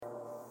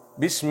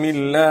بسم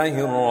الله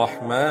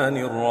الرحمن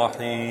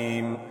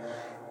الرحيم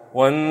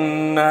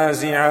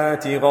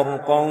والنازعات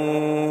غرقا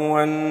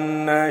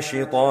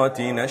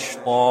والناشطات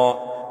نشطا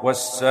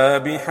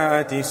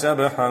والسابحات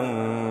سبحا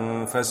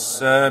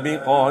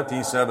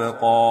فالسابقات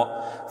سبقا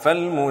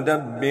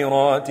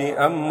فالمدبرات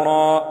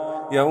أمرا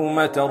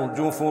يوم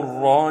ترجف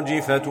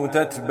الراجفة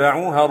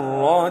تتبعها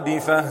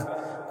الرادفة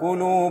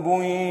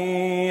قلوب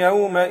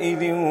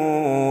يومئذ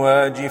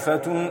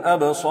واجفة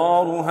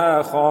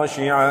أبصارها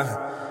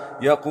خاشعة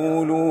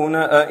يقولون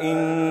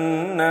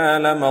أئنا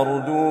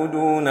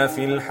لمردودون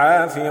في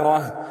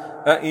الحافرة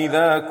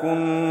أئذا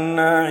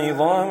كنا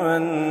عظاما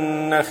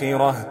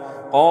نخرة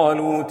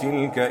قالوا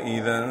تلك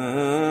إذا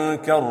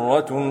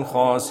كرة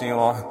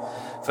خاسرة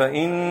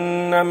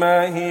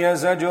فإنما هي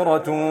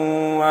زجرة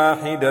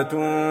واحدة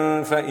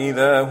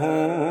فإذا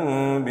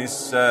هم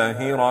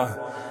بالساهرة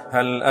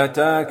هل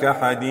أتاك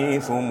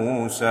حديث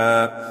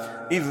موسى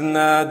إذ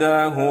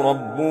ناداه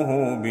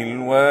ربه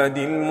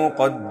بالوادي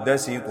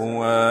المقدس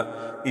طوى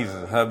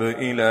اذهب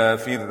إلى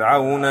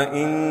فرعون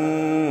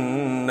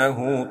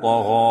إنه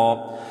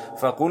طغى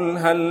فقل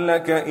هل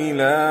لك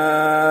إلى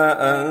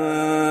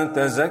أن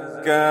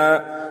تزكى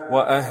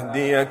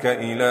وأهديك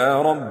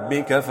إلى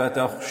ربك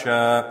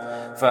فتخشى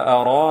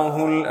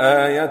فأراه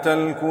الآية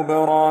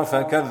الكبرى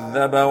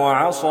فكذب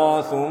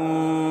وعصى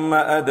ثم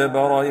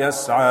أدبر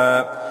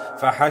يسعى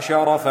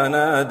فحشر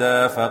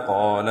فنادى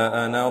فقال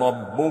أنا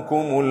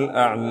ربكم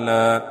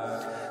الأعلى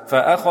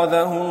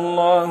فأخذه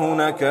الله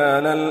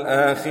نكال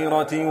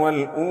الآخرة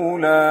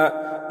والأولى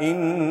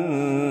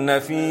إن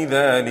في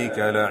ذلك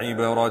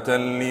لعبرة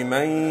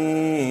لمن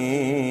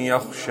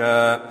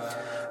يخشى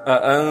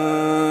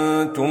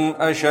أأنتم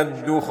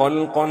أشد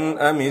خلقا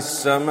أم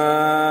السماء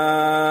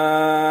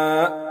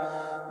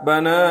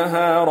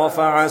بناها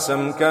رفع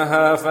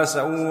سمكها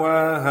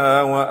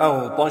فسواها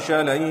وأغطش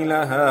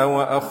ليلها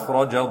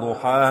وأخرج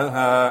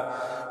ضحاها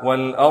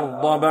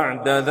والأرض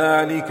بعد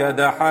ذلك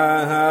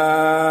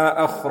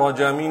دحاها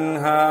أخرج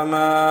منها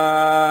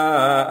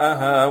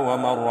ماءها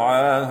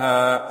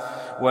ومرعاها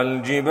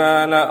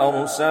والجبال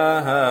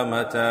أرساها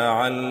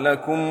متاعا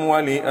لكم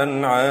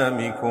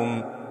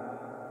ولأنعامكم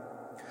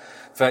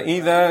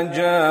فإذا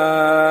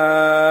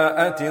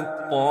جاءت الطامة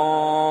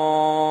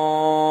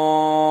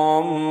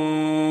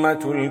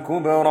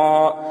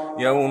الكبرى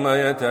يوم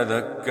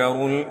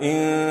يتذكر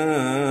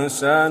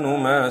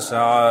الإنسان ما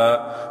سعى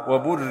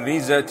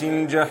وبرزت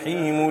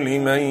الجحيم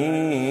لمن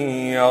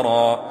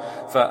يرى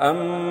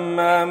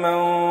فأما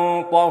من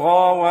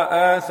طغى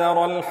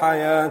وآثر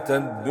الحياة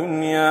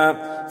الدنيا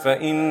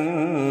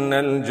فإن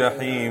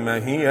الجحيم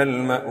هي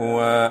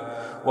المأوى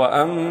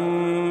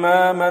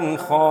وأما من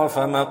خاف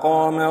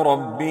مقام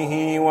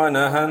ربه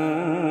ونهى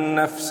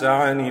النفس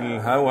عن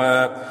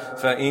الهوى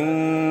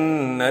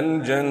فإن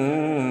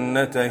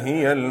الجنة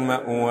هي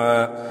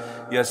المأوى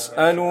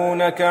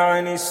يسألونك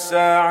عن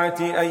الساعة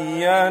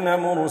أيان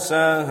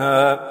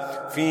مرساها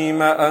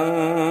فيم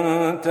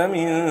أنت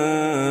من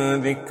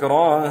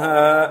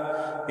ذكراها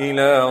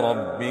إلى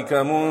ربك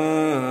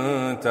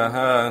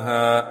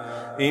منتهاها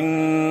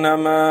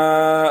إنما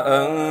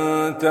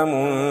أنت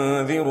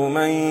منذر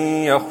من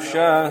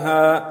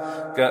يخشاها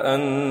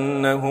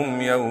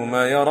كأنهم يوم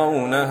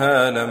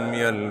يرونها لم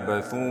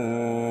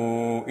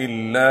يلبثوا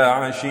إلا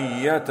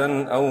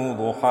عشية أو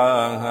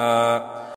ضحاها